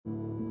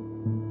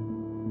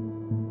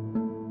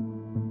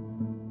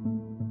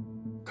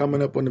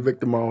Coming up on the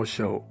Victor Morrow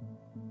Show,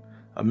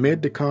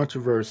 amid the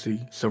controversy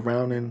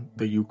surrounding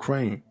the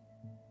Ukraine,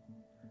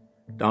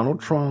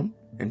 Donald Trump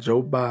and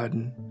Joe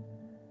Biden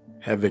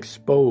have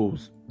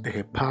exposed the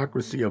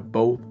hypocrisy of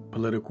both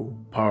political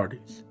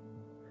parties.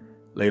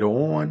 Later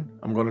on,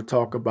 I'm going to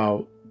talk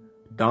about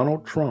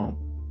Donald Trump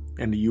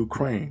and the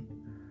Ukraine.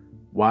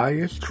 Why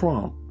is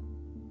Trump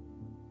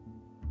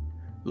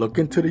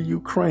looking to the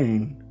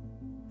Ukraine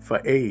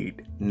for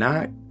aid?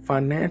 Not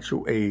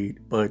financial aid,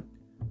 but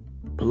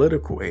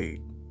political aid.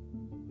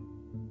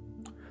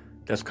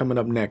 That's coming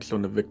up next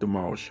on the Victor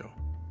Morrow Show.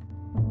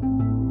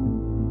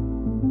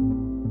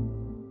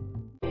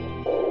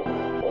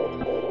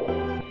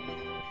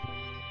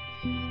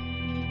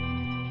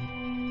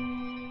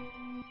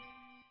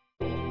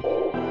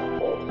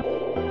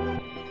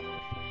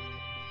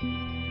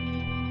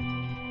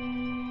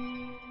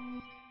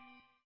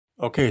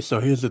 Okay, so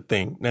here's the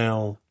thing.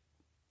 Now,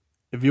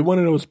 if you're one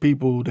of those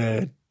people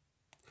that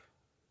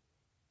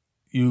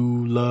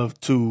you love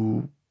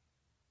to,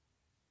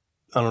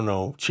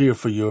 cheer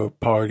for your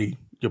party,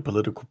 your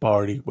political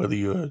party, whether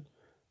you're a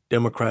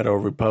Democrat or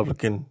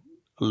Republican,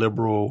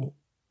 liberal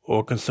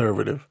or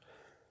conservative,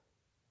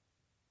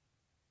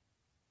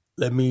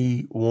 let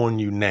me warn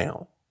you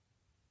now.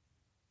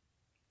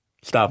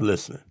 Stop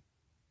listening.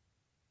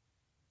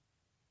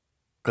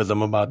 Because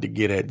I'm about to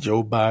get at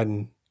Joe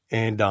Biden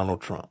and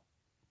Donald Trump.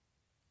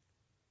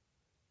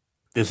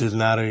 This is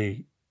not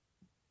a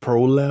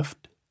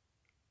pro-left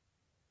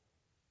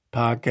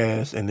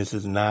podcast, and this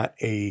is not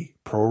a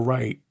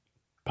pro-right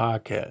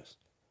podcast.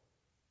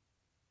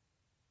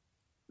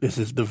 This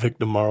is the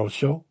Victor Morrow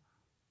Show.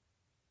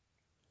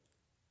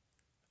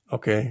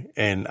 Okay,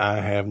 and I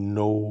have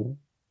no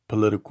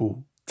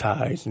political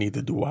ties,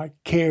 neither do I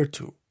care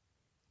to.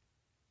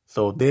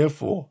 So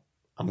therefore,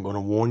 I'm going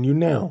to warn you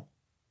now.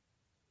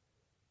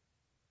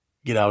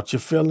 Get out your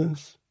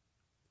feelings.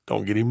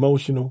 Don't get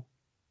emotional.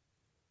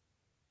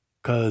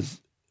 Because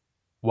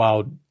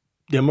while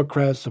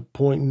Democrats are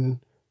pointing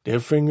their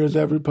fingers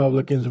at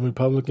Republicans and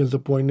Republicans are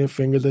pointing their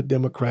fingers at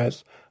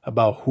Democrats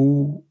about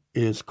who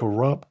is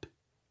corrupt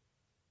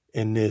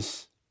in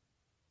this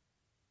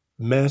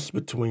mess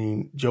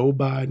between Joe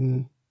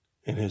Biden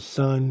and his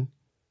son,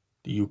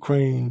 the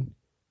Ukraine,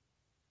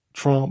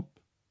 Trump,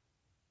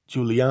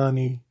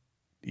 Giuliani,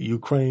 the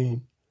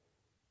Ukraine,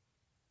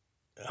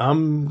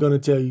 I'm going to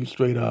tell you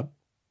straight up,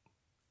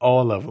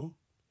 all of them,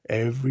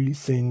 every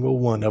single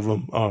one of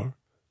them are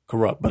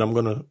corrupt. But I'm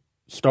going to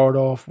start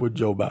off with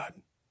Joe Biden.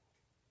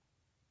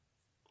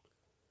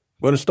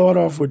 I'm going to start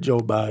off with Joe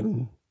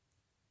Biden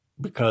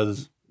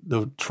because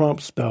the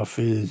Trump stuff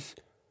there's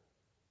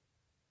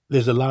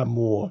a lot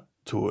more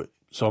to it.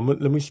 So let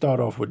me start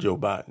off with Joe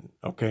Biden,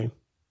 okay?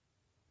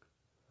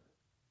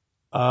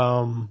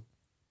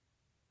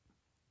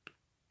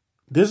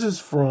 This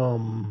is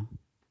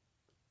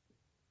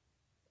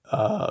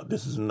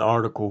an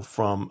article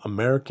from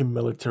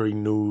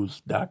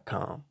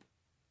AmericanMilitaryNews.com.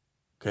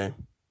 Okay.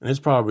 And it's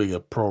probably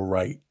a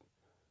pro-right,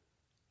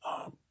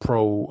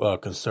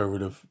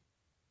 pro-conservative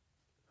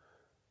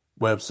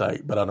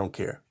website, but I don't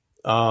care.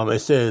 It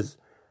says,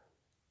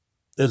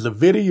 there's a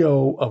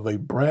video of a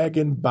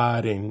bragging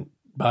Biden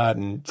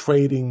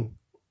trading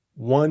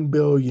 $1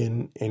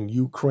 billion in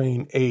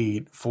Ukraine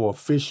aid for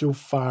official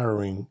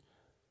firing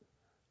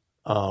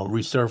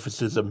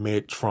resurfaces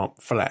amid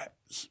Trump flap.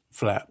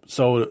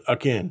 So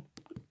again,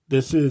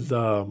 this is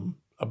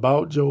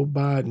about Joe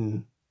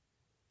Biden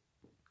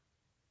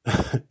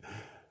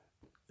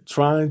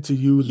trying to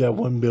use that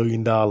 $1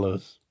 billion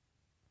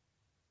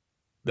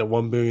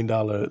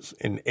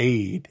in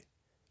aid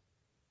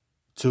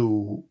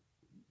to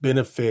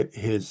benefit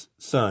his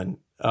son.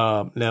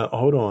 Now,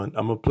 hold on.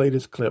 I'm going to play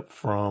this clip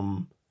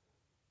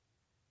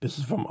this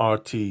is from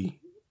RT,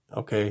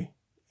 okay?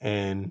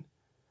 And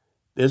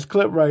this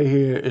clip right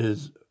here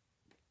is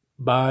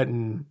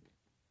Biden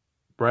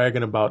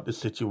bragging about the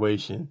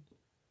situation,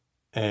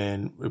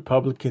 and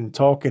Republican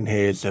talking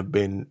heads have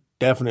been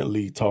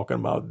definitely talking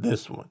about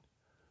this one.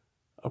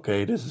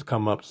 Okay, this has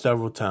come up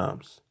several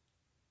times.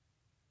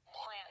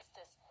 Plants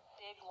this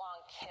big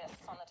long kiss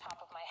on the top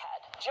of my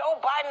head.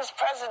 Joe Biden's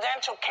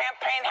presidential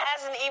campaign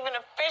hasn't even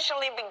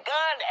officially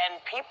begun,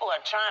 and people are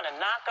trying to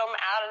knock him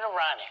out of the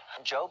running.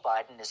 Joe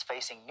Biden is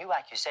facing new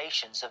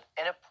accusations of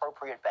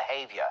inappropriate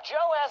behavior.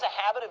 Joe has a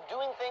habit of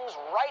doing things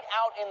right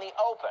out in the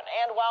open,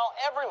 and while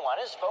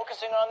everyone is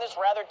focusing on this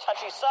rather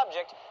touchy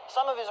subject,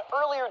 some of his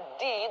earlier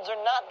deeds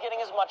are not getting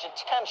as much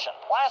attention.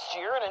 Last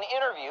year, in an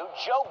interview,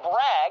 Joe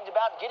bragged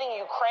about getting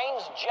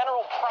Ukraine's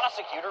general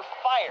prosecutor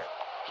fired.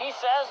 He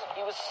says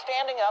he was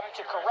standing up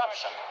to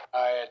corruption.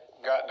 I had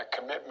gotten a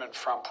commitment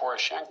from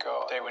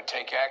Poroshenko they would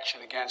take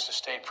action against the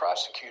state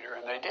prosecutor,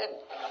 and they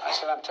didn't. I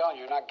said, I'm telling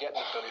you, you're not getting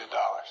 $1 billion.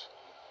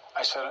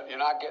 I said, you're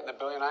not getting $1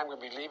 billion. I'm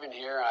going to be leaving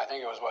here. And I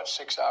think it was, 6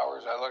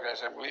 hours? I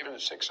said, I'm leaving in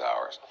 6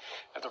 hours.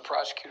 If the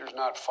prosecutor's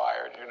not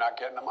fired, you're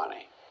not getting the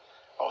money.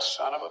 Oh,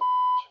 son of a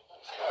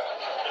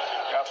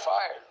got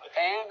fired.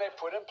 And they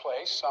put in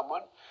place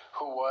someone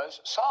who was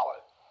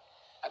solid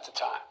at the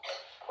time.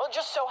 Well, it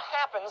just so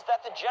happens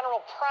that the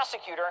general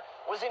prosecutor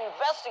was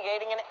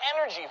investigating an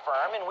energy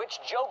firm in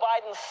which Joe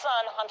Biden's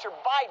son, Hunter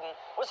Biden,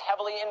 was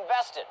heavily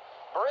invested.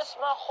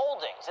 Burisma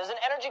Holdings is an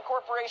energy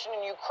corporation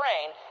in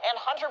Ukraine, and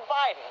Hunter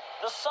Biden,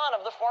 the son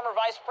of the former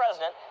vice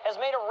president,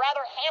 has made a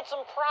rather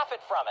handsome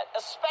profit from it,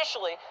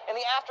 especially in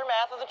the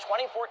aftermath of the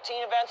 2014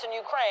 events in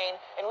Ukraine,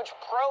 in which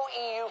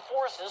pro-EU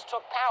forces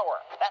took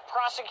power. That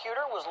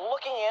prosecutor was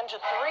looking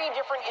into 3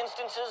 different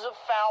instances of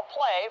foul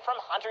play from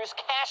Hunter's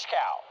cash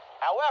cow.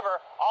 However,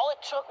 all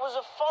it took was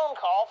a phone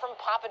call from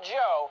Papa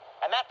Joe,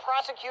 and that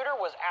prosecutor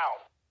was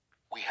out.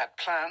 We had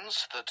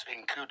plans that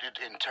included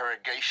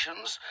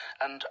interrogations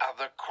and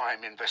other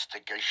crime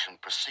investigation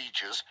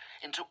procedures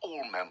into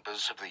all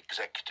members of the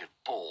executive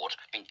board,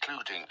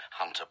 including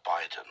Hunter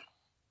Biden.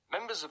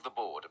 Members of the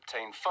board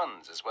obtained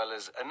funds as well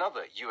as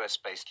another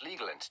US-based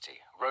legal entity,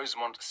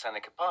 Rosemont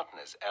Seneca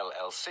Partners,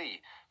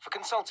 LLC, for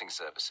consulting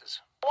services.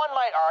 One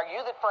might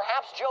argue that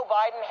perhaps Joe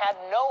Biden had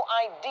no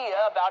idea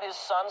about his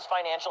son's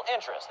financial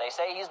interests. They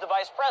say he's the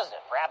vice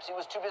president. Perhaps he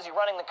was too busy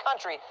running the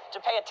country to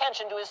pay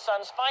attention to his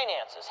son's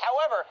finances.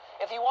 However,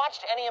 if he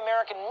watched any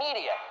American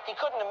media, he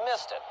couldn't have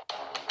missed it.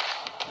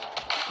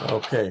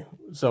 Okay,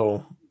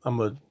 so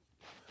I'm going to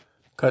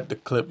cut the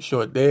clip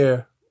short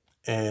there,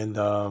 and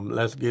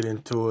let's get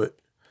into it.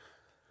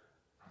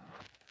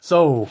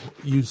 So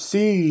you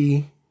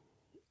see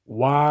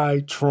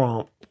why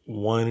Trump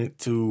wanted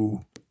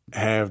to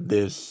have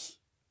this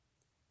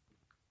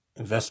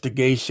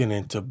investigation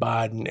into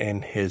Biden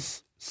and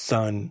his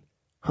son,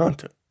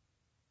 Hunter.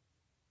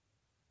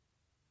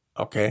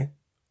 Okay?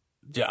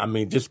 I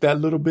mean, just that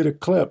little bit of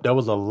clip, there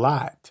was a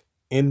lot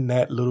in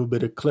that little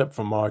bit of clip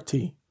from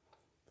RT.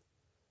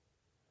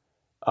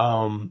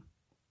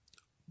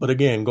 But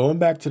again, going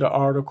back to the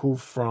article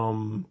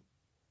from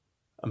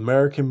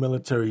American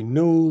Military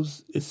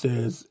News, it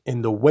says,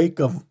 in the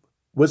wake of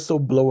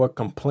whistleblower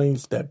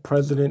complaints that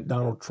President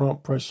Donald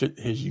Trump pressured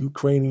his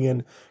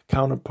Ukrainian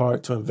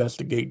counterpart to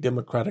investigate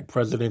Democratic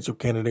presidential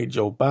candidate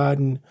Joe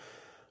Biden,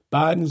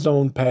 Biden's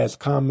own past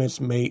comments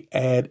may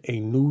add a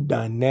new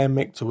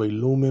dynamic to a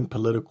looming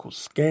political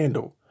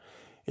scandal.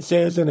 It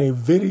says in a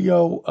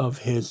video of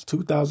his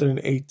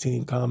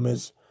 2018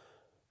 comments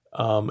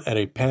at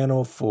a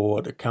panel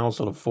for the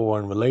Council of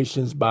Foreign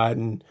Relations,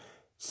 Biden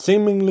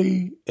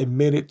seemingly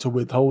admitted to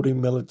withholding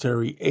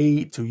military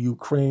aid to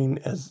Ukraine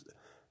as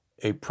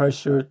a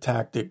pressure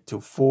tactic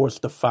to force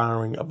the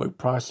firing of a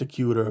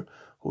prosecutor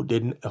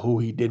who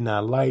he did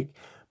not like.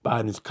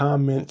 Biden's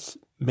comments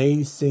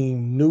may see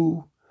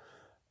new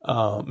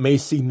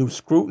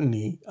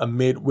scrutiny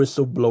amid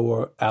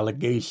whistleblower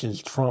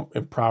allegations Trump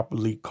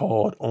improperly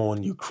called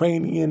on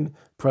Ukrainian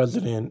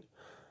President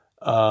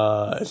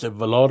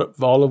Volodymyr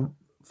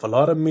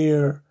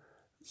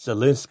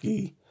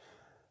Zelensky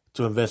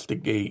to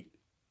investigate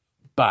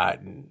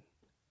Biden.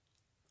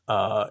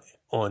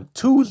 On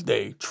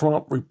Tuesday,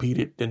 Trump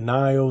repeated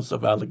denials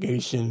of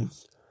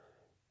allegations.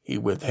 He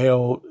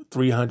withheld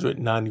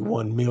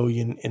 $391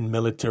 million in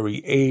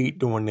military aid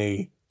during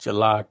a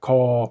July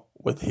call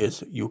with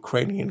his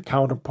Ukrainian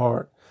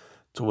counterpart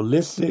to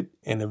elicit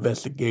an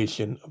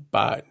investigation of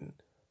Biden.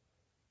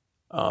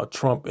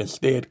 Trump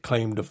instead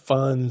claimed the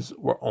funds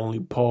were only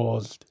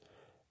paused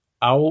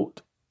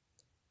out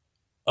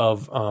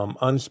of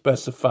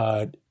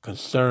unspecified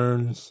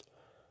concerns,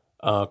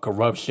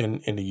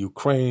 corruption in the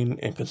Ukraine,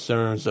 and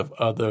concerns of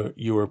other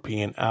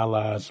European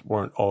allies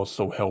weren't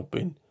also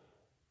helping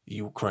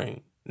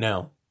Ukraine.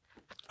 Now,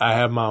 I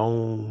have my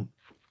own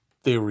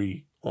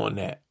theory on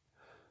that.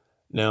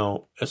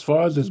 Now, as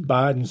far as this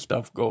Biden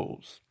stuff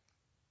goes,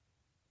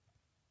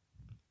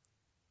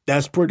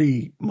 that's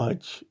pretty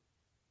much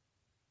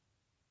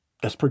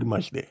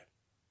there.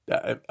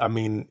 I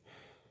mean,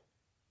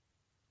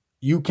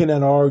 you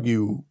cannot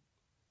argue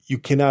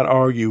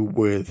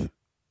with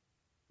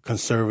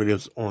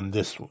conservatives on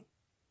this one,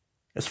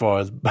 as far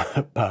as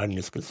Biden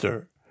is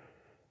concerned.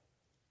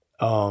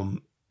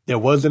 There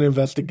was an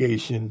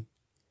investigation,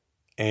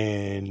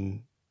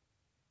 and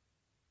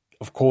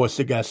of course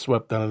it got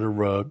swept under the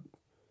rug.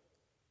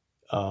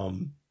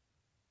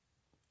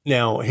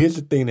 Now, here's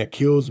the thing that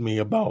kills me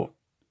about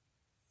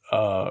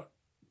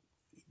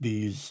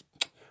these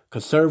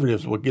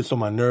conservatives. What gets on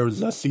my nerves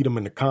is I see them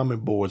in the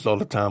comment boards all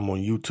the time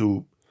on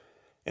YouTube,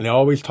 and they're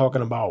always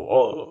talking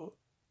about,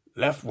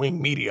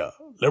 left-wing media,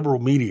 liberal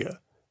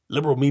media.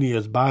 Liberal media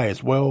is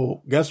biased.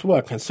 Well, guess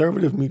what?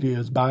 Conservative media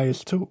is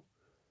biased too.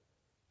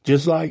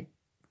 Just like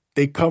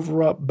they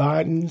cover up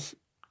Biden's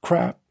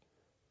crap,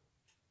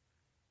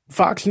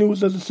 Fox News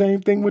does the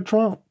same thing with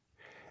Trump.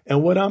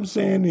 And what I'm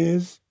saying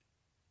is,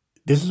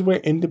 this is where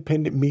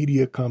independent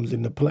media comes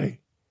into play.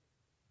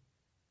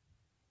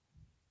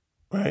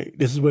 Right?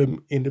 This is where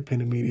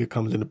independent media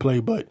comes into play.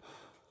 But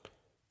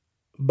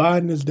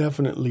Biden is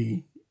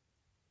definitely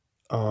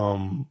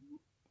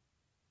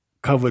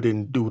covered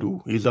in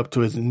doo-doo. He's up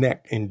to his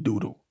neck in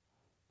doo-doo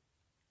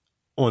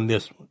on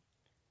this one.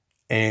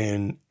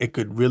 And it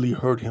could really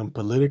hurt him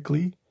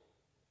politically.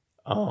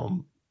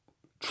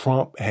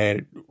 Trump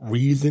had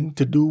reason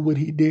to do what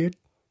he did,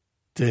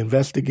 to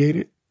investigate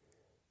it.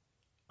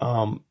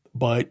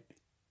 But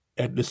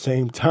at the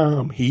same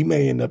time, he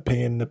may end up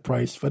paying the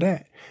price for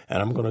that.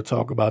 And I'm going to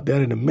talk about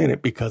that in a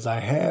minute, because I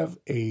have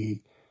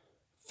a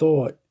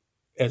thought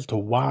as to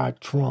why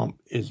Trump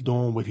is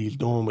doing what he's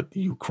doing with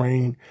the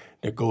Ukraine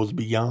that goes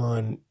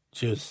beyond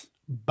just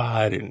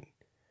Biden.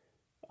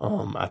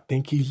 I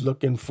think he's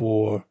looking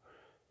for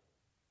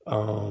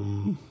a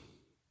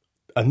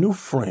new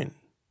friend.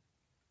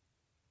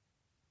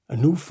 A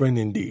new friend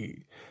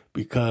indeed.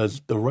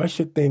 Because the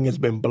Russia thing has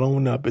been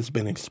blown up. It's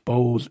been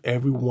exposed.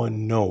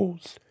 Everyone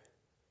knows.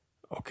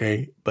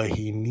 Okay? But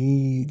he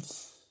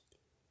needs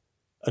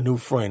a new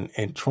friend.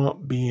 And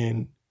Trump,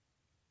 being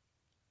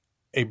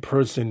a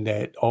person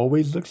that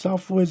always looks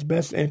out for his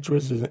best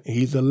interests,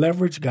 he's a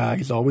leverage guy.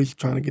 He's always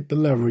trying to get the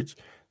leverage,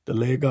 the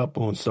leg up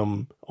on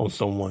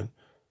someone.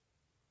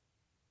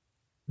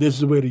 This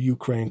is where the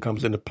Ukraine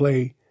comes into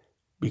play,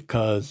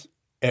 because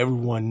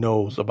everyone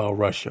knows about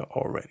Russia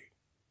already.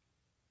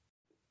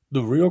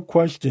 The real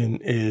question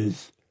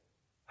is,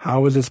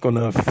 how is this going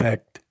to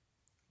affect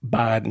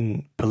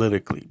Biden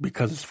politically?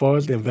 Because as far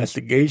as the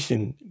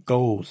investigation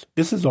goes,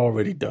 this is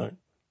already done.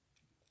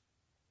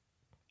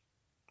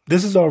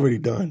 This is already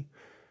done.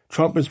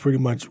 Trump is pretty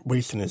much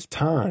wasting his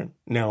time.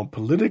 Now,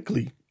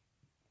 politically,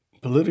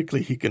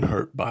 he can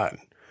hurt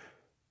Biden.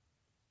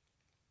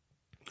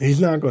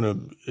 He's not going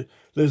to...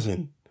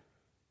 Listen,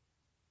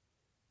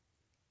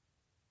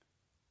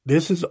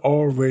 this has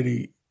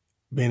already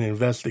been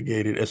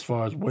investigated as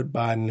far as what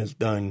Biden has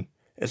done.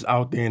 It's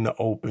out there in the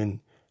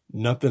open.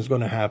 Nothing's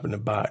going to happen to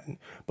Biden.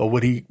 But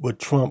what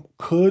Trump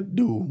could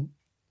do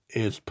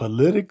is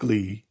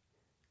politically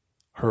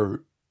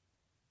hurt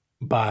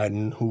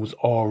Biden, who's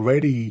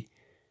already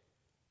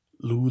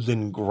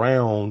losing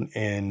ground,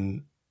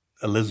 and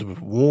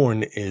Elizabeth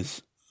Warren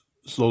is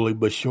slowly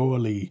but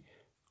surely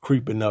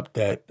creeping up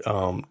that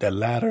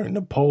ladder in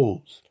the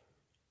polls.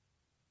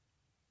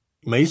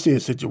 You may see a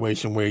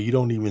situation where you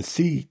don't even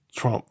see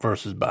Trump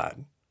versus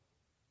Biden.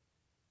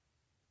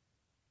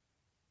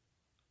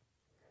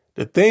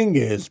 The thing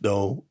is,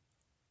 though,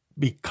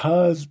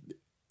 because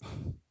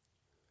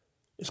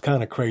it's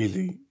kind of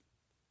crazy,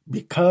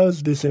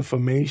 because this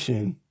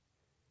information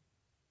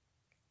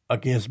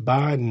against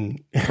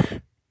Biden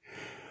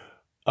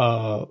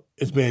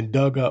is being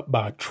dug up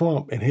by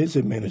Trump and his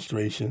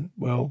administration,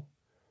 well,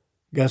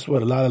 guess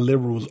what? A lot of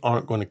liberals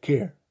aren't going to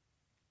care,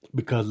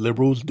 because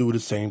liberals do the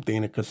same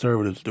thing that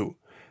conservatives do.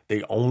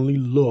 They only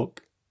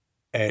look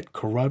at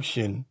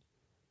corruption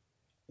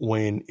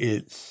when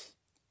it's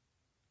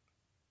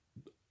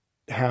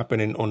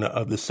happening on the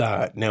other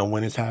side. Now,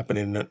 when it's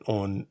happening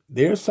on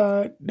their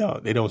side, no,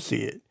 they don't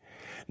see it.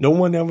 No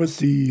one ever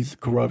sees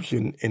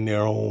corruption in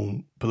their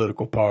own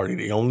political party.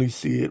 They only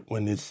see it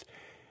when it's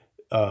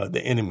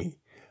the enemy.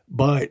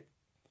 But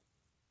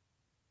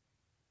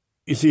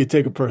you see,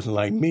 take a person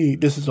like me,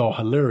 this is all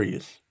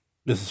hilarious.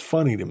 This is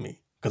funny to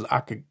me, because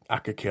I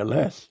could care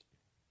less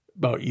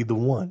about either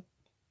one.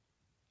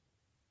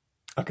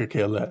 I could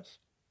care less.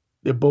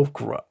 They're both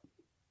corrupt.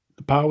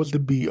 The powers that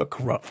be are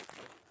corrupt.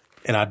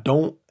 And I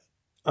don't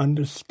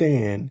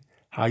understand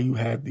how you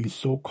have these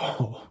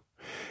so-called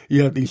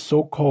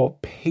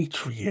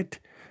patriot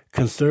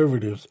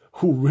conservatives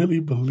who really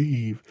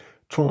believe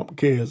Trump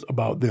cares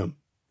about them.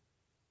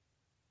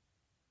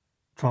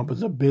 Trump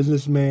is a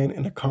businessman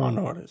and a con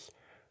artist.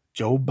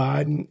 Joe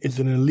Biden is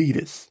an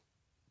elitist,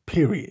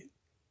 period.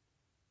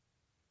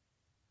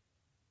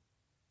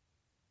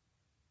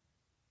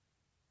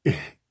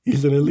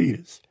 He's an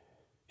elitist.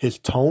 His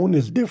tone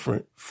is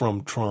different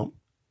from Trump,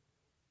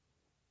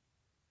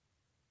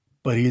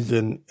 but he's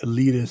an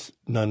elitist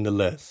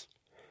nonetheless.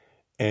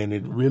 And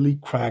it really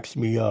cracks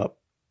me up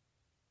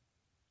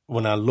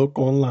when I look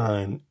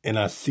online and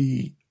I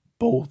see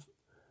both,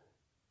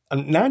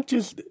 not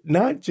just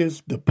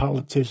the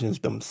politicians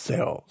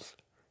themselves,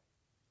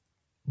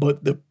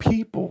 but the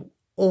people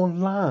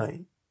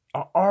online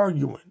are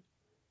arguing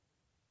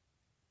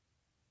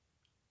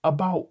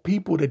about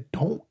people that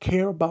don't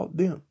care about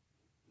them.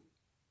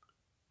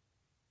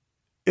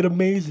 It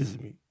amazes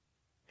me.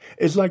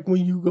 It's like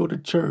when you go to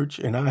church,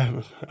 and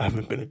I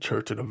haven't been to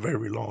church in a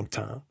very long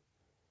time.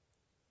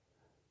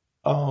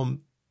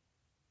 And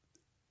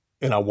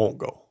I won't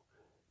go.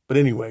 But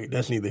anyway,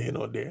 that's neither here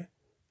nor there.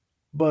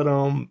 But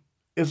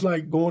it's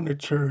like going to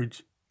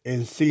church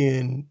and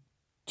seeing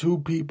two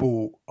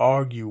people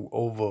argue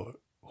over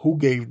who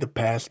gave the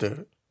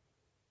pastor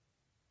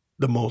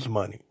the most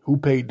money, who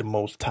paid the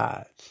most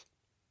tithes.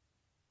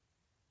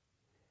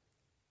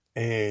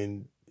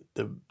 And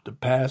the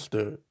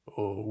pastor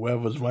or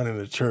whoever's running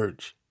the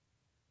church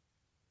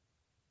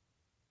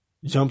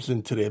jumps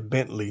into their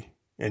Bentley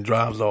and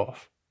drives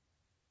off.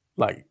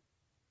 Like,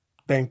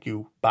 thank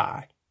you,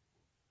 bye.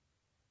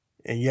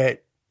 And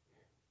yet,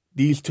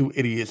 these two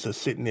idiots are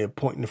sitting there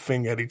pointing the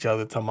finger at each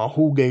other, talking about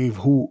who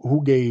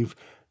gave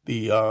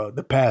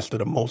the pastor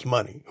the most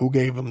money, who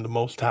gave him the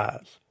most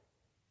tithes.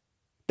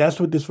 That's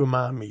what this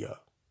reminds me of.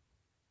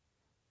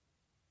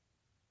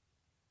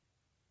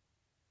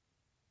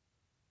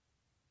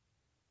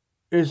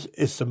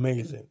 It's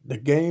amazing. The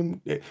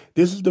game.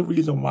 This is the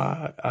reason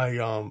why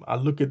I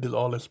look at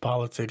all this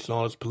politics and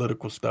all this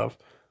political stuff.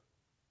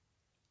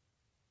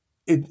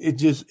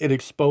 It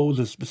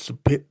exposes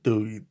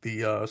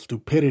the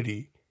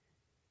stupidity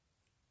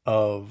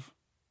of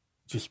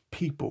just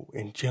people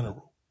in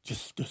general.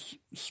 Just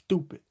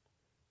stupid.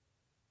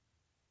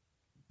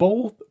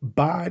 Both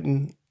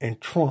Biden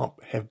and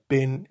Trump have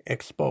been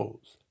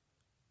exposed.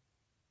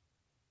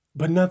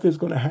 But nothing's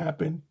going to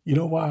happen. You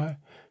know why?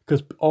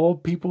 Because all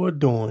people are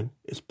doing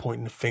is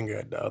pointing the finger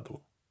at the other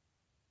one.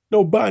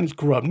 No, Biden's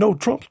corrupt. No,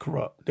 Trump's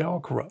corrupt. They're all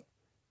corrupt.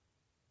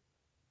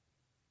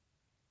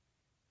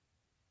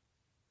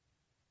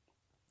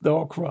 They're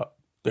all corrupt.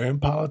 They're in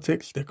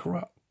politics. They're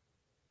corrupt.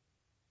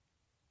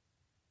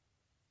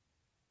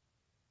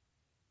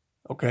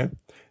 Okay.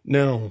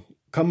 Now,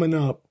 coming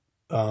up,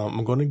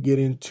 I'm going to get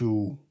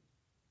into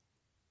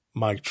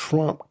my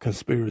Trump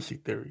conspiracy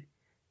theory.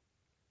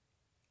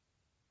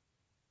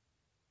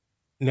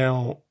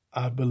 Now,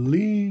 I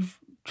believe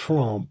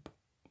Trump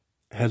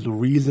has a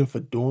reason for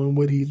doing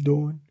what he's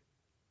doing.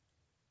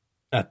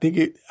 I think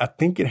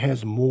it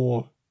has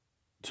more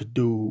to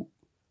do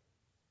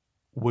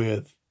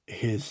with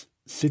his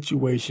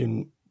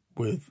situation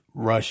with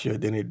Russia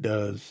than it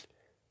does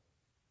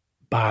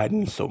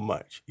Biden so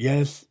much.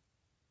 Yes,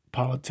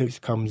 politics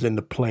comes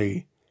into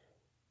play.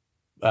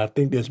 I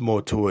think there's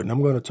more to it, and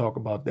I'm going to talk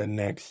about that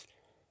next.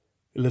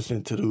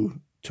 Listen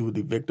to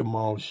the Victor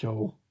Morrow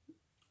Show,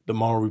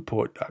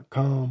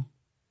 TheMorrowReport.com.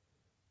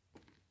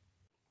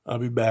 I'll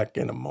be back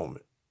in a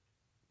moment.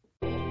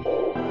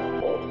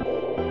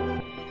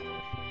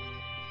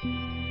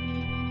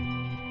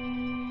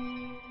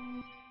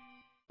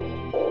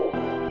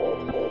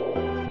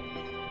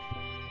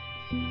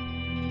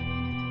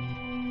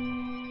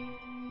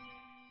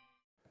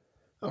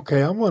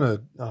 Okay, I want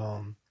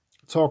to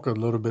talk a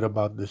little bit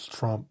about this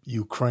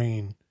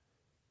Trump-Ukraine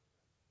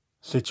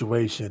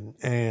situation.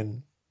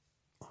 And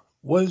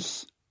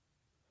what's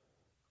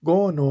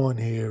going on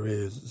here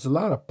is there's a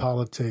lot of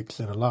politics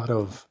and a lot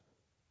of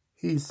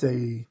he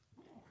say,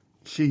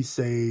 she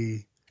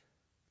say,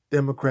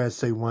 Democrats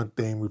say one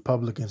thing,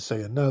 Republicans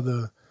say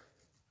another.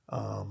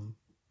 Giuliani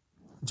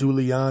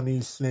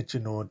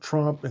snitching on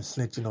Trump and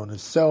snitching on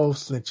himself,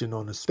 snitching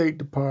on the State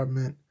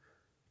Department.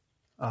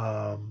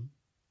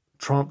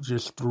 Trump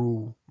just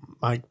threw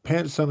Mike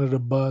Pence under the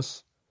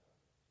bus.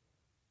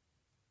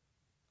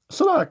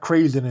 It's a lot of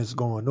craziness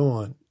going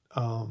on.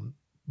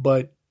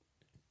 But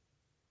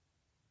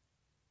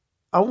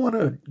I want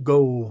to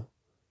go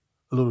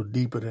a little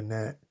deeper than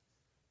that.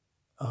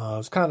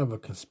 It's kind of a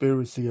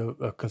conspiracy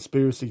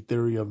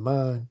theory of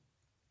mine,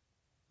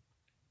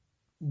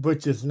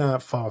 which is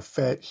not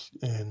far-fetched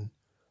and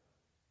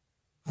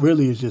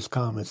really is just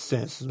common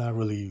sense. It's not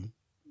really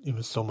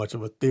even so much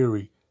of a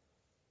theory.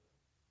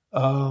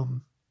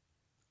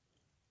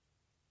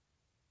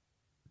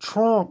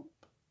 Trump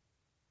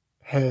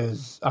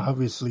has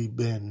obviously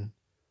been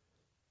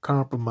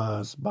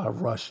compromised by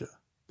Russia.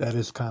 That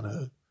is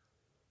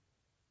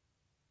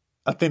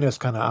I think that's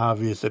kind of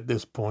obvious at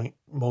this point.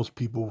 Most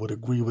people would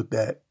agree with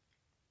that.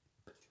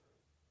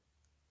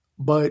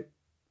 But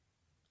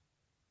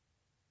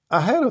I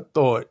had a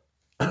thought,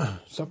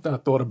 something I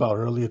thought about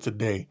earlier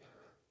today.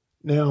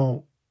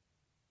 Now,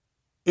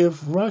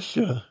 if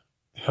Russia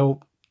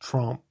helped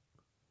Trump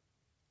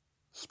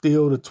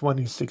steal the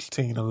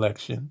 2016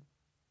 election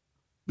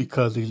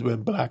because he's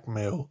been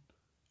blackmailed,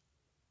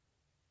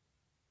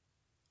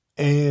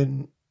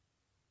 and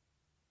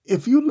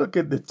if you look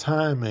at the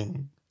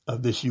timing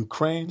of this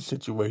Ukraine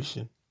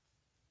situation,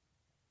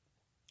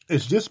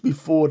 it's just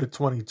before the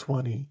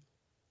 2020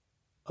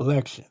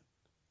 election.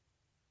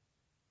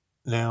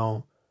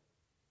 Now,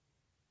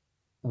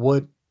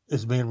 what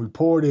is being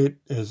reported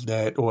is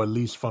that, or at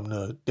least from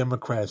the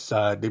Democrat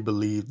side, they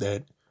believe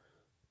that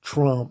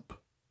Trump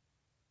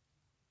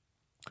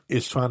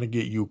is trying to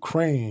get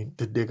Ukraine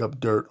to dig up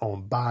dirt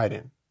on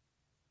Biden.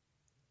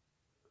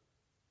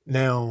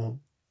 Now,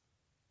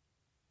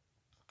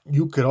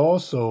 you could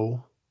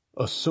also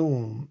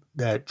assume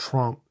that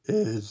Trump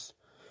is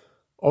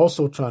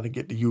also trying to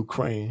get the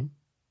Ukraine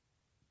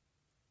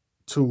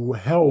to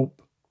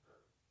help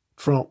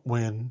Trump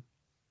win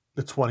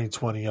the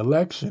 2020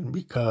 election,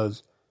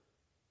 because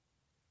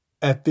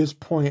at this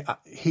point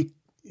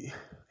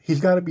he's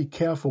got to be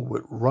careful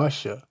with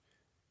Russia,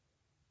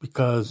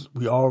 because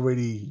we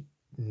already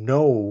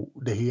know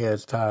that he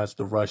has ties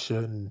to Russia,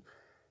 and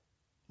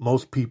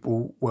most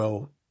people,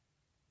 well,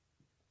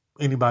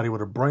 anybody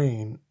with a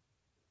brain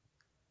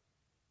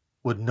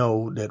would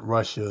know that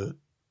Russia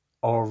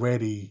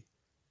already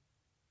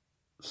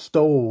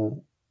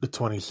stole the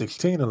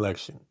 2016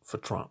 election for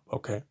Trump,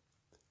 okay?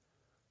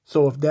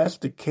 So if that's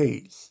the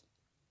case,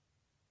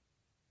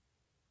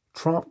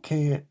 Trump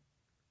can't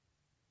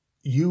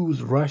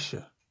use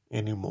Russia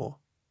anymore.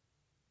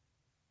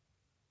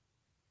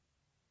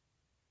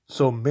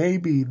 So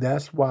maybe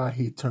that's why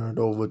he turned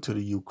over to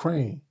the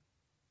Ukraine.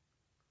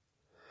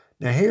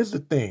 Now here's the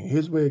thing.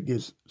 Here's where it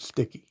gets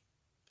sticky.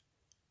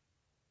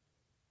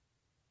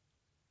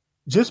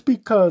 Just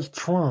because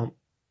Trump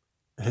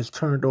has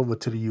turned over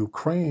to the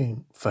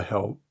Ukraine for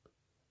help,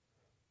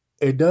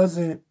 it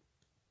doesn't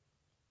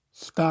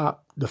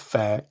stop the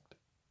fact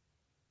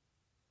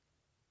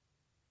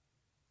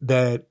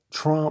that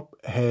Trump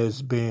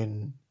has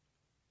been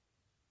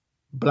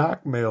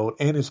blackmailed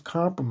and is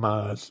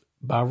compromised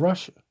by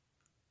Russia.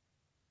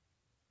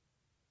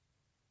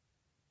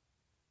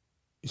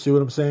 You see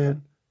what I'm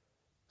saying?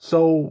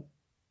 So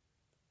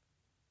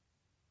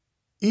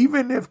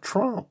even if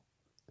Trump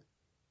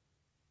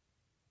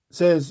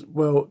says,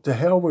 well, to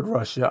hell with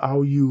Russia,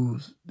 I'll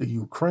use the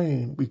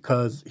Ukraine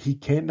because he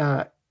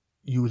cannot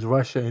use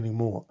Russia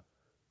anymore.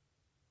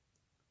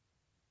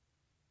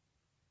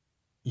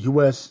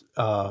 U.S.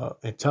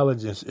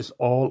 Intelligence is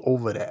all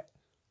over that.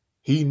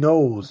 He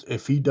knows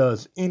if he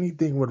does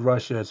anything with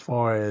Russia as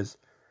far as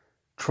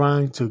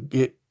trying to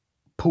get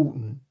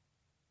Putin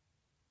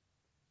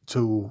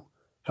to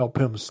help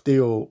him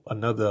steal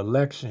another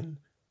election,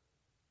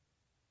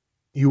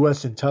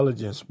 U.S.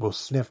 intelligence will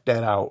sniff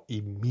that out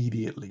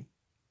immediately.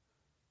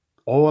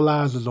 All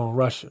eyes is on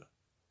Russia.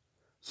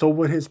 So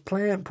what his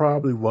plan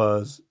probably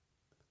was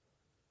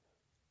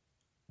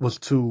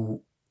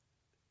to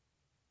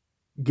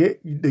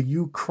get the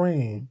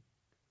Ukraine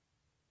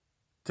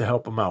to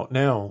help him out.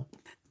 Now,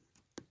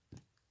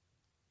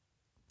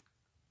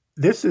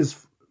 this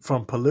is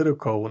from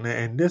Politico,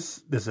 and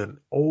this is an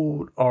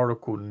old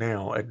article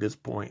now at this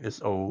point.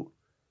 It's old.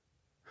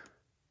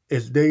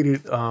 It's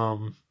dated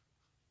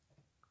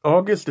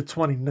August the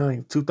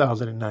 29th,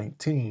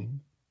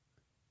 2019.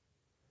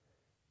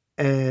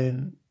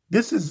 And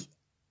this is,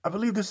 I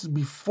believe this is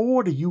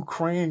before the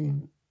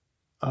Ukraine,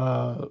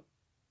 the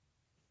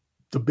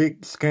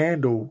big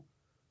scandal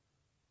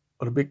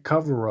or the big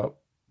cover-up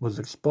was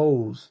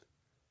exposed,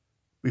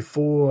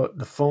 before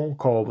the phone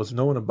call was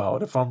known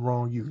about. If I'm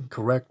wrong, you can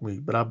correct me.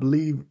 But I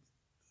believe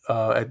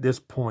at this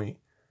point,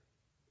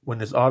 when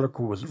this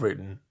article was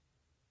written,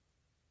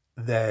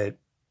 that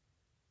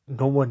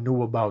no one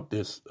knew about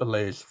this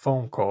alleged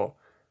phone call.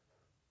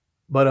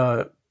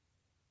 But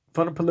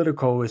from the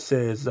Politico, it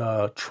says,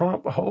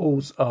 Trump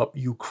holds up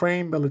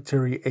Ukraine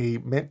military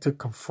aid meant to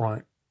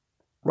confront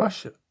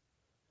Russia.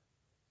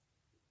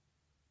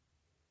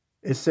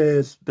 It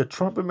says the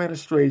Trump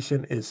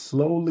administration is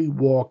slowly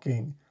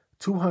walking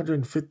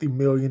 $250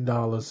 million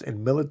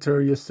in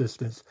military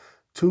assistance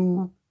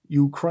to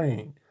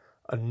Ukraine,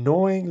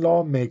 annoying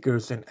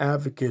lawmakers and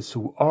advocates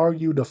who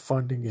argue the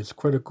funding is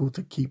critical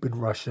to keeping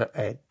Russia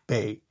at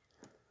bay.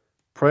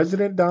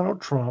 President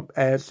Donald Trump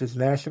asked his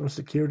national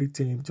security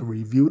team to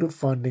review the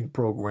funding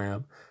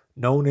program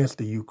known as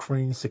the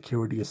Ukraine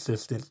Security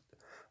Assistance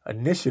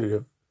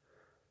Initiative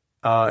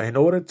in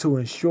order to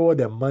ensure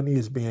that money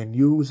is being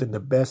used in the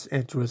best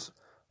interest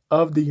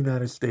of the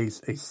United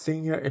States, a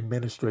senior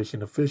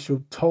administration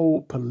official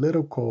told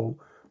Politico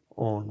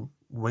on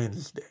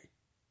Wednesday.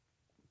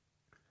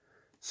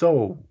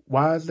 So,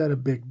 why is that a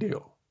big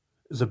deal?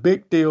 It's a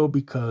big deal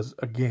because,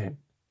 again,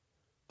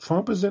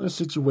 Trump is in a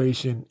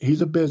situation,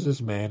 he's a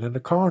businessman and a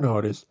con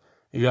artist.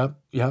 You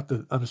have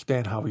to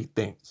understand how he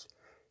thinks.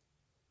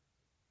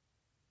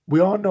 We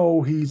all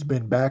know he's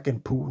been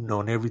backing Putin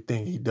on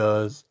everything he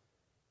does.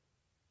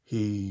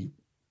 He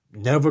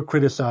never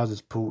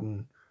criticizes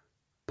Putin.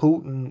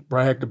 Putin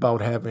bragged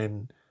about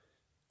having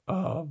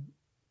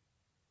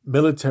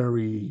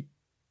military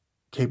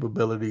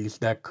capabilities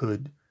that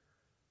could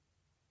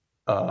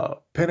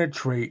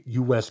penetrate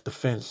U.S.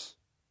 defenses.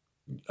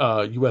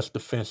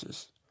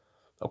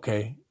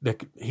 Okay,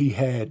 that he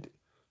had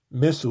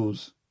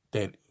missiles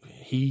that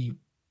he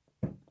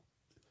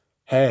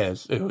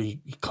has. He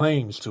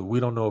claims to. We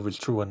don't know if it's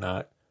true or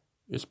not.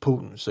 It's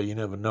Putin, so you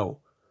never know.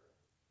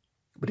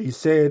 But he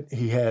said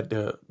he had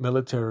the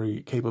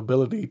military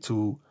capability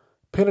to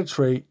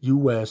penetrate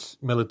U.S.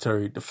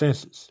 military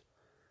defenses.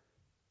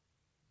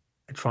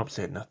 And Trump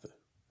said nothing.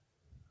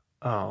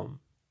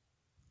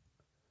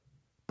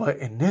 But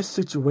in this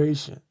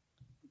situation,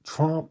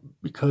 Trump,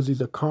 because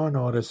he's a con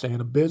artist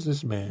and a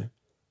businessman,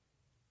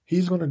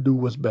 he's going to do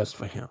what's best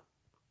for him.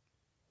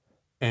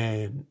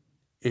 And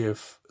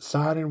if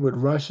siding with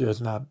Russia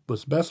is not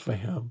what's best for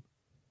him,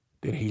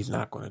 then he's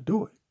not going to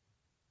do it.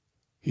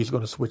 He's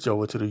going to switch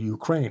over to the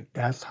Ukraine.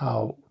 That's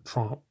how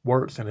Trump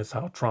works, and it's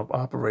how Trump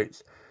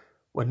operates.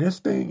 When this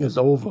thing is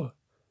over,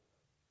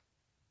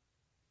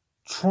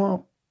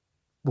 Trump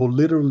will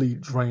literally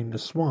drain the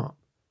swamp.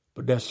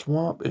 But that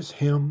swamp is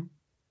him,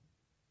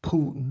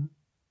 Putin,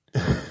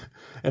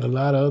 and a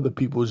lot of other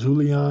people,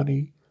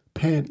 Giuliani,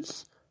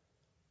 Pence.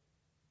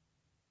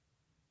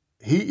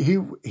 He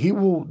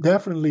will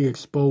definitely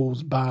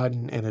expose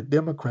Biden and the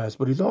Democrats,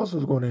 but he's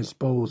also going to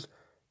expose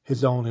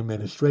his own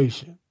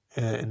administration.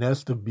 And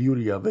that's the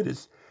beauty of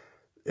it.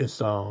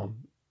 It's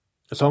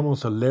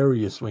almost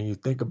hilarious when you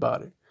think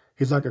about it.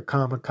 He's like a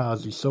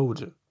kamikaze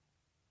soldier.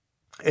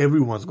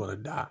 Everyone's going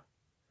to die.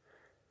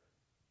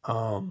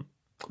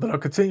 But I'll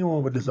continue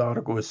on with this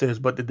article. It says,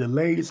 but the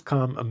delays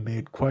come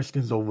amid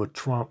questions over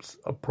Trump's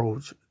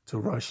approach to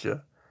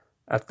Russia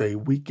after a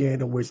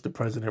weekend in which the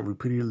president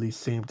repeatedly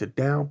seemed to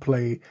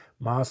downplay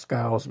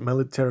Moscow's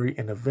military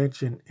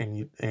intervention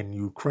in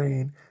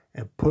Ukraine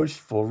and pushed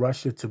for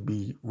Russia to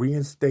be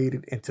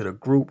reinstated into the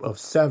group of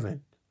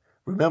 7.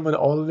 Remember that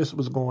all of this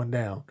was going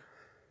down.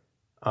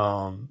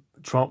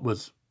 Trump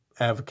was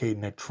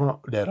advocating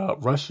that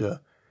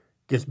Russia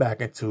gets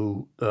back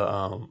into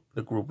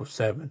the group of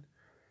 7.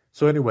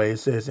 So anyway, it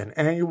says an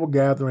annual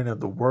gathering of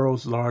the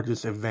world's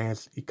largest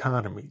advanced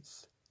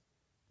economies.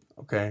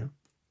 Okay.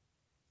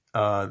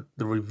 The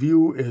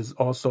review is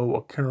also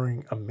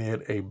occurring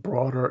amid a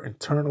broader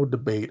internal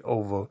debate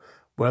over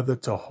whether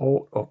to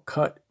halt or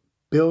cut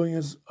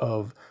billions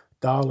of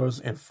dollars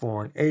in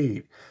foreign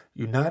aid.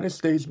 United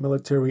States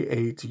military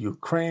aid to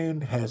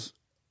Ukraine has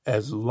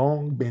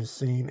long been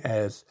seen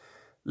as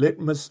a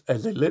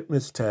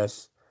litmus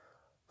test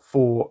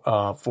for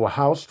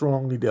how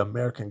strongly the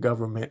American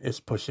government is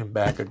pushing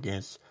back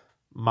against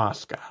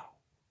Moscow.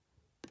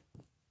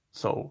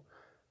 So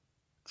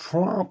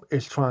Trump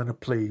is trying to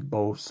play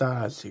both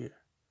sides here.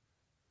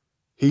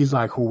 He's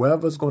like,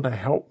 whoever's going to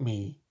help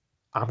me,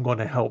 I'm going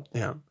to help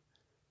them.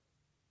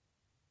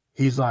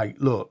 He's like,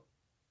 look,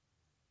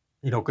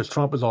 because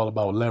Trump is all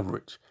about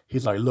leverage.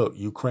 He's like, look,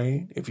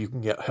 Ukraine, if you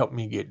can help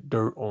me get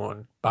dirt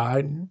on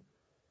Biden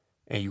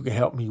and you can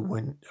help me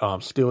win,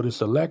 steal this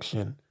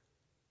election,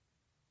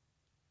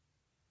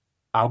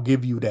 I'll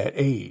give you that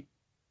aid.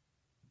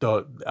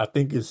 I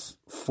think it's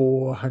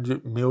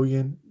 $400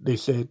 million, they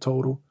said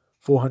total,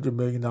 $400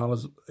 million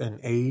in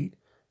aid.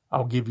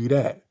 I'll give you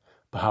that.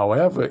 But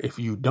however, if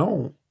you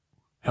don't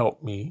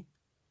help me,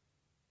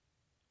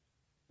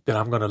 then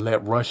I'm going to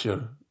let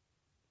Russia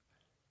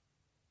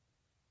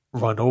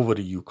run over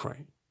to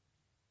Ukraine.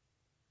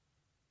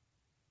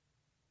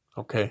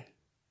 Okay?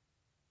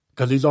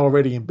 Because he's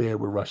already in bed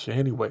with Russia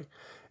anyway.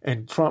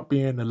 And Trump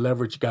being the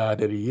leverage guy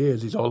that he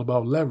is, he's all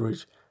about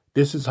leverage.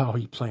 This is how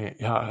he's playing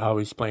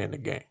the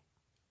game.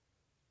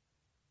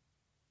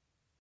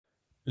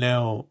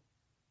 Now,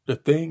 the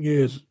thing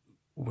is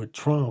with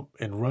Trump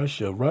and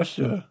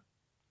Russia,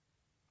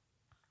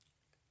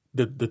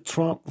 the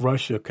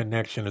Trump-Russia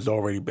connection has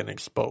already been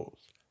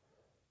exposed.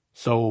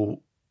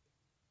 So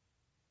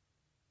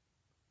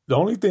the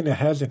only thing that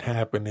hasn't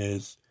happened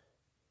is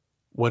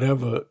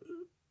whatever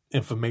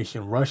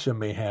information Russia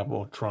may have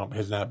on Trump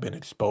has not been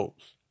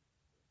exposed.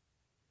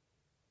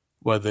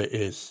 Whether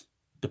it's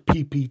the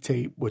PP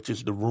tape, which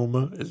is the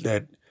rumor, is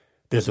that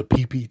there's a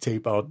PP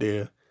tape out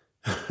there,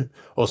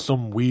 or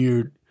some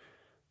weird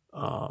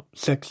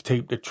sex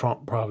tape that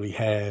Trump probably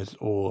has,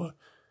 or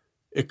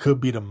it could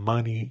be the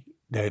money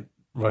that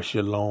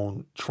Russia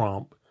loaned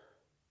Trump.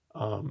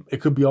 It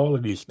could be all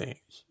of these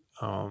things.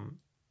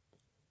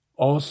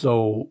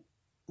 Also,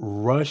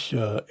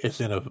 Russia is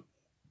in a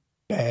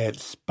bad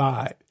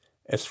spot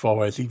as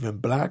far as even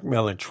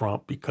blackmailing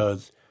Trump,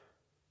 because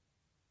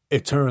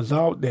it turns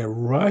out that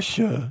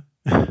Russia,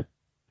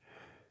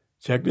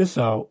 check this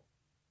out,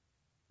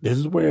 this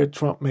is where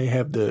Trump may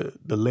have the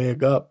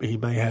leg up. He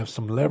may have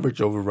some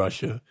leverage over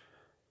Russia.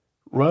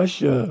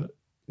 Russia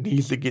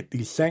needs to get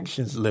these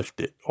sanctions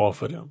lifted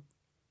off of them.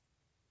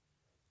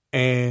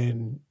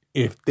 And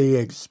if they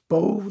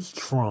expose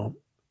Trump,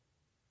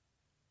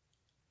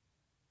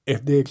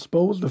 if they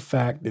expose the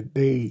fact that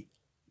they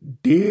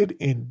did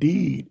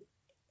indeed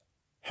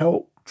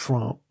help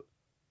Trump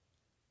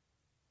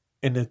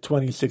in the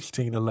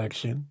 2016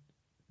 election,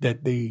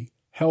 that they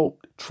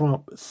helped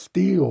Trump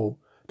steal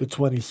the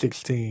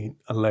 2016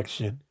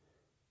 election,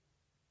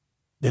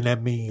 then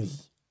that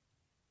means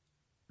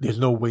there's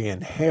no way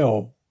in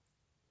hell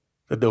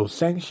that those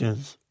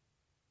sanctions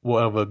will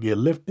ever get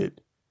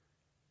lifted.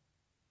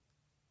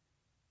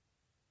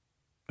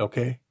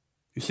 Okay?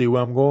 You see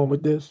where I'm going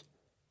with this?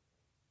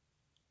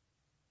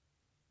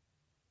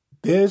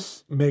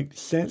 This makes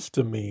sense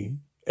to me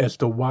as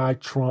to why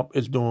Trump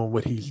is doing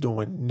what he's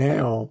doing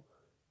now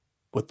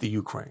with the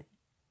Ukraine.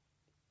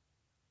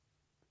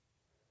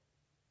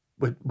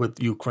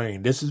 With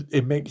Ukraine.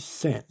 It makes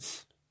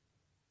sense.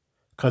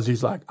 Because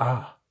he's like,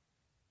 I've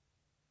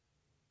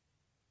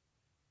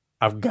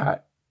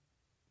got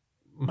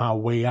my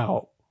way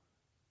out.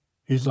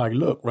 He's like,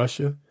 look,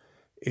 Russia,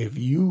 if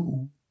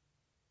you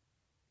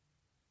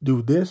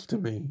do this to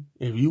me,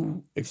 if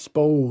you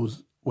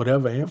expose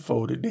whatever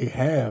info that they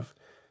have,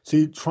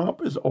 see,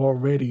 Trump is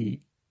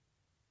already,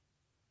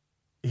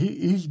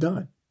 he's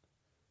done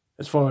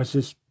as far as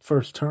his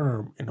first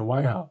term in the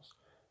White House.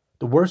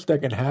 The worst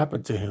that can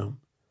happen to him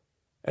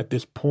at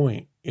this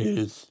point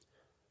is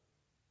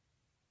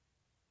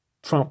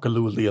Trump could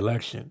lose the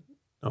election.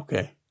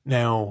 Okay.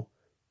 Now,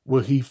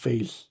 will he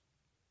face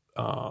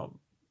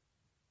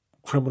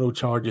criminal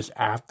charges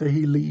after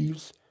he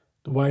leaves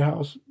the White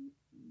House?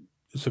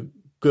 It's a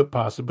good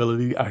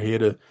possibility. I hear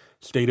the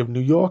state of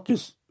New York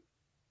is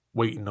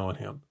waiting on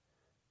him,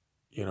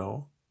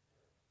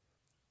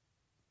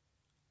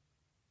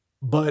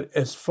 But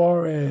as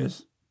far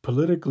as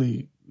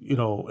politically,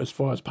 as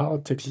far as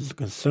politics is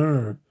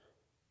concerned,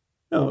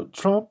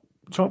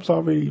 Trump's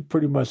already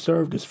pretty much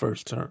served his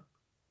first term.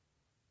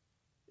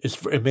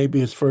 It may be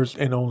his first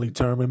and only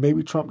term, and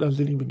maybe Trump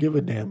doesn't even give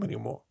a damn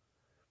anymore.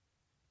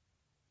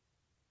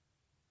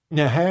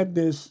 Now, had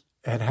this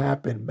had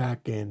happened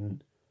back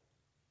in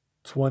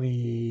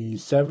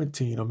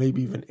 2017 or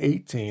maybe even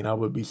 18, I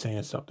would be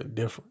saying something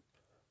different.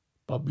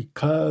 But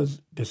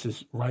because this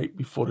is right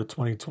before the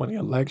 2020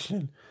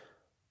 election,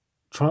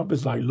 Trump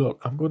is like,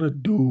 look, I'm going to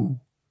do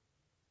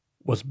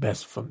what's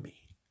best for me.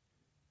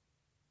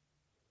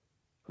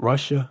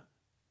 Russia,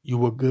 you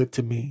were good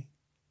to me,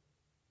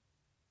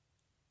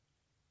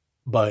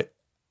 but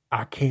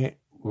I can't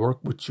work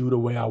with you the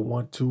way I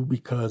want to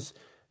because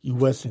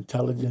U.S.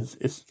 intelligence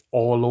is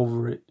all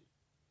over it.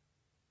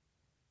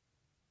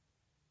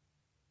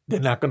 They're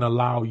not going to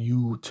allow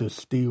you to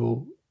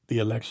steal the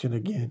election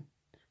again.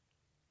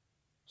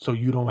 So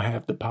you don't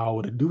have the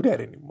power to do that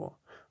anymore.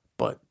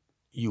 But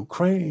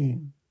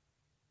Ukraine,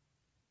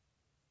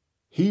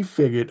 he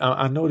figured,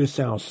 I know this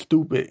sounds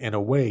stupid in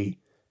a way,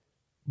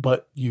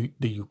 but the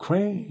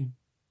Ukraine,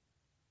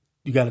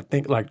 you got to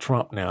think like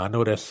Trump now. I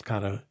know that's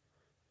kind of,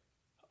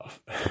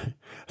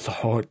 it's a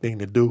hard thing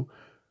to do,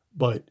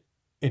 but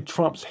in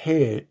Trump's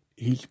head,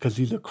 because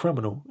he's a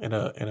criminal and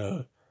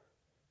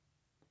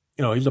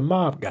he's a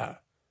mob guy,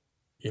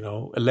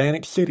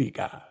 Atlantic City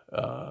guy,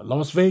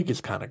 Las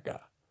Vegas kind of guy,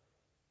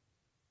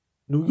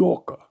 New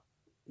Yorker,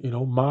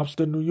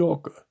 mobster New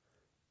Yorker.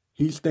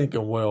 He's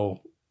thinking,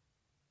 well,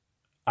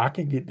 I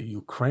can get the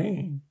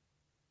Ukraine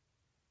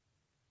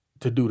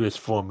to do this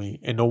for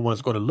me, and no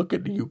one's going to look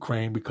at the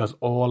Ukraine because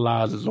all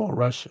eyes is on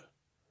Russia.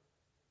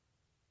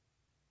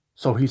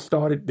 So he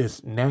started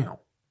this now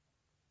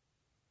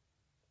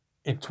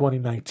in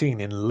 2019,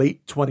 in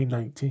late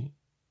 2019.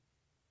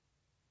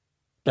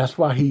 That's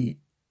why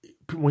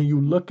when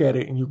you look at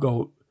it and you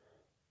go,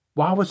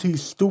 why was he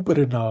stupid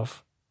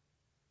enough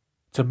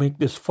to make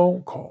this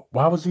phone call?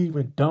 Why was he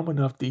even dumb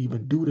enough to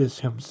even do this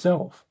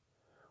himself?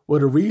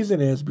 Well, the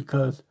reason is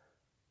because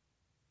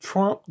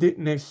Trump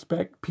didn't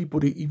expect people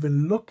to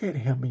even look at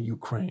him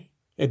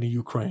in the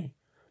Ukraine,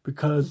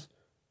 because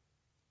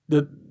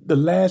the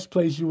last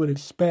place you would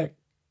expect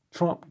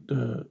Trump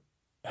to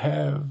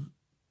have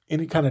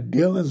any kind of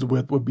dealings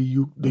with would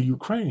be the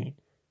Ukraine,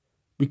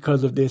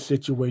 because of their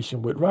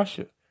situation with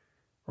Russia,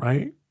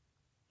 right?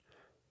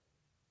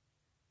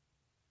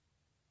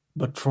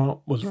 But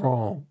Trump was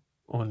wrong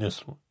on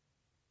this one.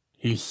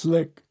 He's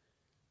slick,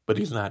 but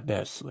he's not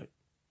that slick.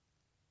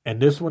 And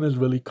this one has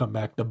really come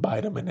back to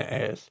bite him in the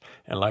ass.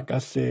 And like I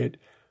said,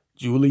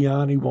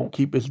 Giuliani won't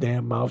keep his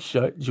damn mouth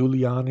shut.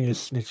 Giuliani is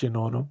snitching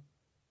on him,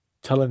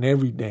 telling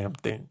every damn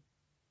thing.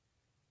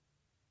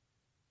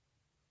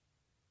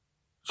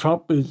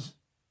 Trump is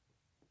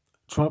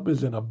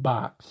in a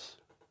box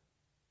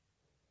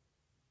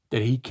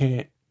that he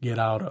can't get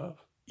out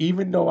of.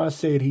 Even though I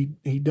said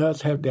he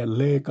does have that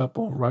leg up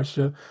on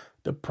Russia,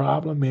 the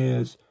problem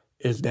is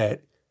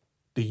that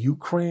the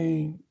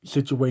Ukraine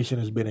situation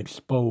has been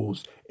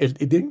exposed. It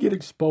didn't get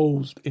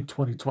exposed in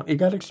 2020. It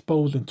got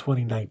exposed in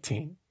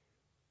 2019,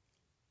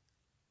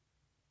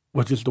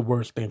 which is the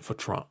worst thing for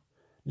Trump.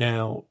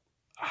 Now,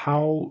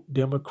 how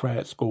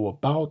Democrats go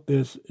about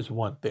this is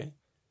one thing.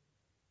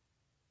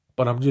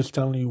 But I'm just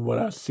telling you what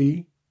I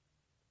see.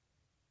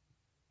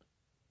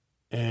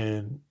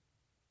 And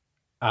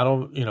I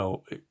don't,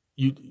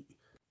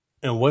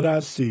 and what I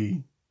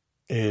see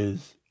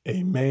is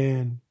a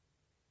man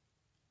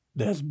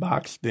that's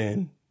boxed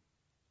in,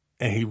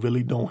 and he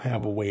really don't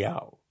have a way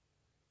out.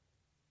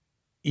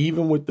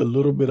 Even with the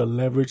little bit of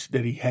leverage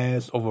that he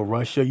has over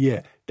Russia,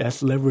 yeah,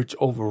 that's leverage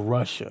over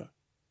Russia.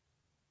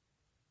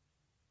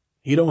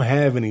 He don't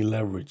have any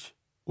leverage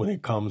when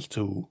it comes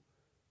to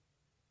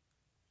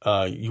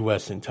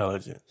U.S.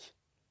 intelligence.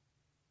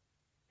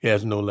 He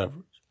has no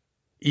leverage.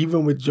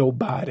 Even with Joe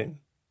Biden,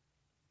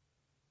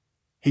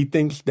 he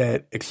thinks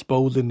that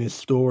exposing this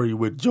story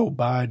with Joe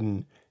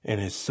Biden and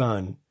his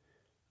son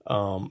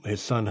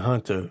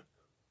Hunter,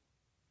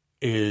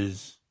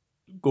 is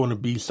going to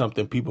be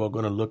something people are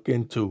going to look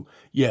into.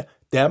 Yeah,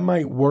 that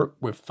might work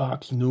with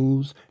Fox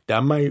News.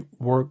 That might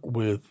work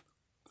with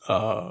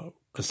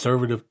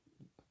conservative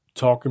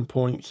talking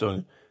points,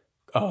 or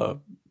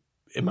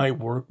it might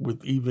work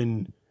with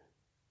even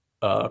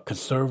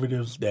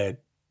conservatives that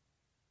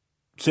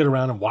sit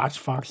around and watch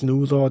Fox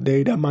News all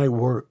day. That might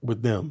work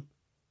with them.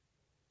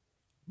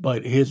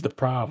 But here's the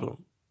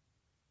problem.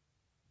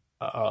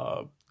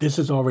 This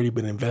has already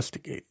been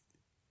investigated.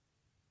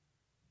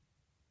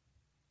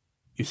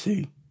 You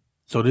see?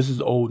 So this is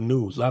old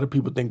news. A lot of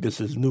people think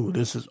this is new.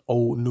 This is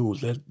old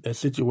news. That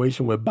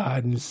situation with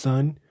Biden's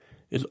son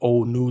is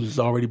old news. It's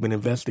already been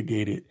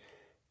investigated,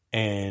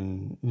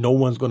 and no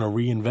one's going to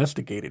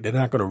reinvestigate it. They're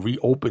not going to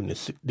reopen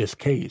this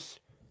case.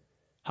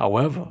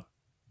 However,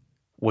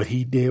 what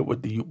he did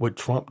what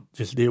Trump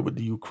just did with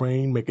the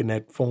Ukraine, making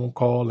that phone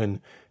call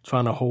and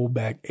trying to hold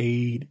back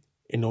aid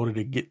in order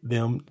to get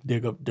them to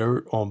dig up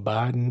dirt on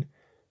Biden,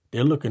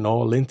 they're looking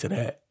all into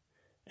that.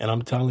 And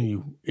I'm telling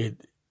you,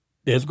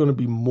 there's going to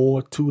be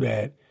more to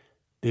that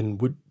than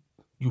what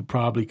you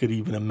probably could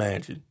even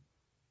imagine.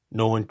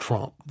 Knowing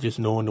Trump, just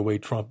knowing the way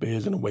Trump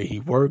is and the way he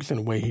works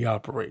and the way he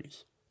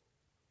operates.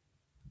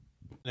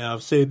 Now,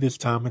 I've said this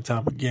time and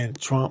time again,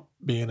 Trump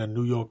being a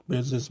New York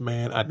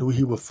businessman, I knew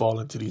he would fall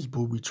into these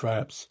booby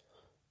traps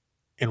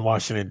in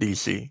Washington,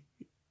 D.C.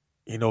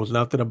 He knows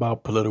nothing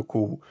about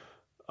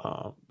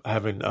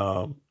having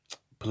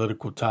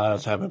political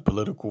ties, having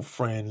political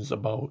friends,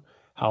 about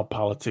how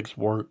politics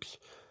works.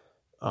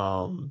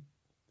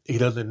 He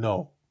doesn't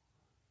know.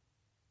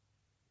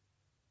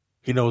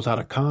 He knows how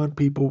to con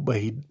people,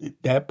 but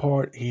that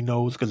part he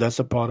knows because that's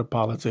a part of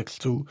politics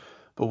too.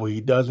 But what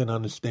he doesn't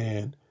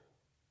understand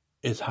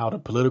is how the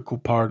political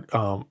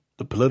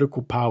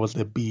powers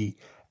that be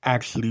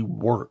actually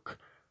work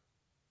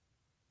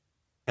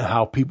and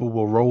how people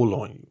will roll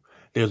on you.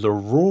 There's a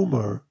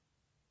rumor,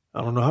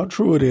 I don't know how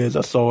true it is.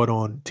 I saw it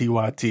on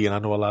TYT, and I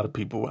know a lot of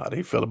people how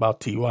they feel about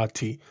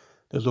TYT.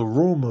 There's a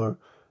rumor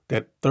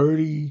that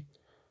 30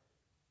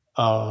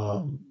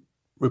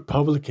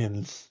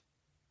 Republicans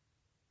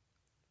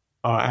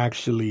are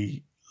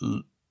actually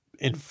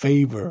in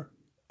favor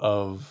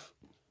of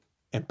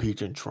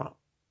impeaching Trump.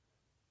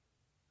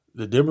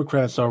 The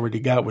Democrats already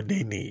got what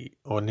they need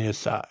on their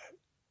side.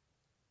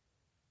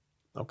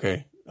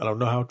 Okay? I don't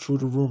know how true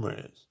the rumor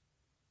is,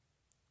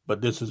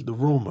 but this is the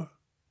rumor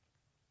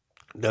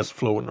that's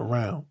floating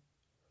around.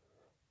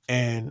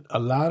 And a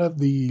lot of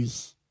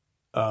these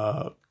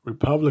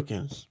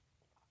Republicans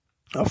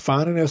are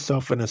finding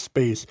themselves in a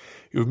space.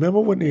 You remember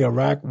when the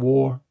Iraq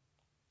War,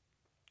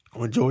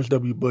 when George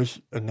W. Bush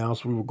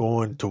announced we were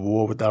going to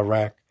war with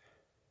Iraq,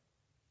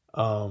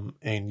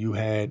 and you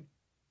had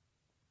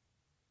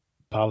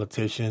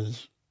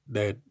politicians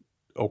that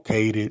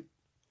okayed it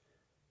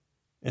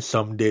and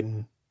some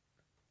didn't,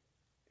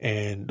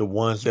 and the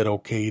ones that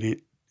okayed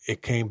it,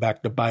 it came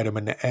back to bite them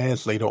in the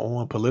ass later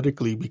on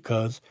politically,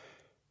 because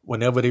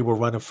whenever they were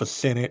running for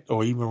Senate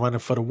or even running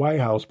for the White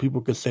House,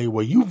 people could say,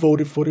 well, you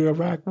voted for the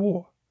Iraq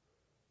War.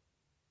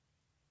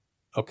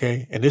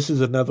 Okay? And this is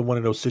another one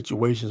of those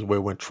situations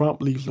where when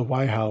Trump leaves the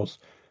White House,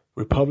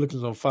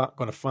 Republicans are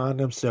going to find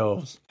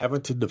themselves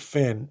having to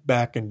defend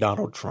backing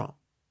Donald Trump.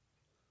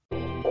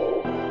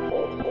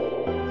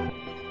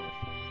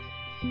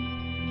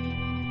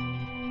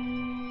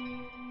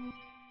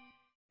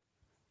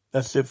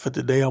 That's it for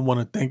today. I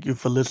want to thank you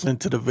for listening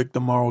to the Victor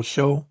Morrow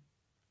Show.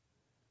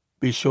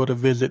 Be sure to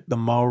visit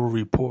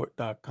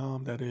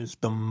themorrowreport.com. That is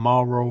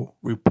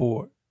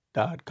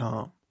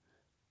themorrowreport.com.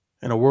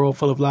 In a world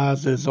full of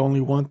lies, there's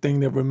only one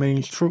thing that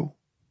remains true.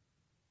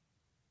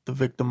 The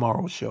Victor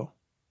Morrow Show.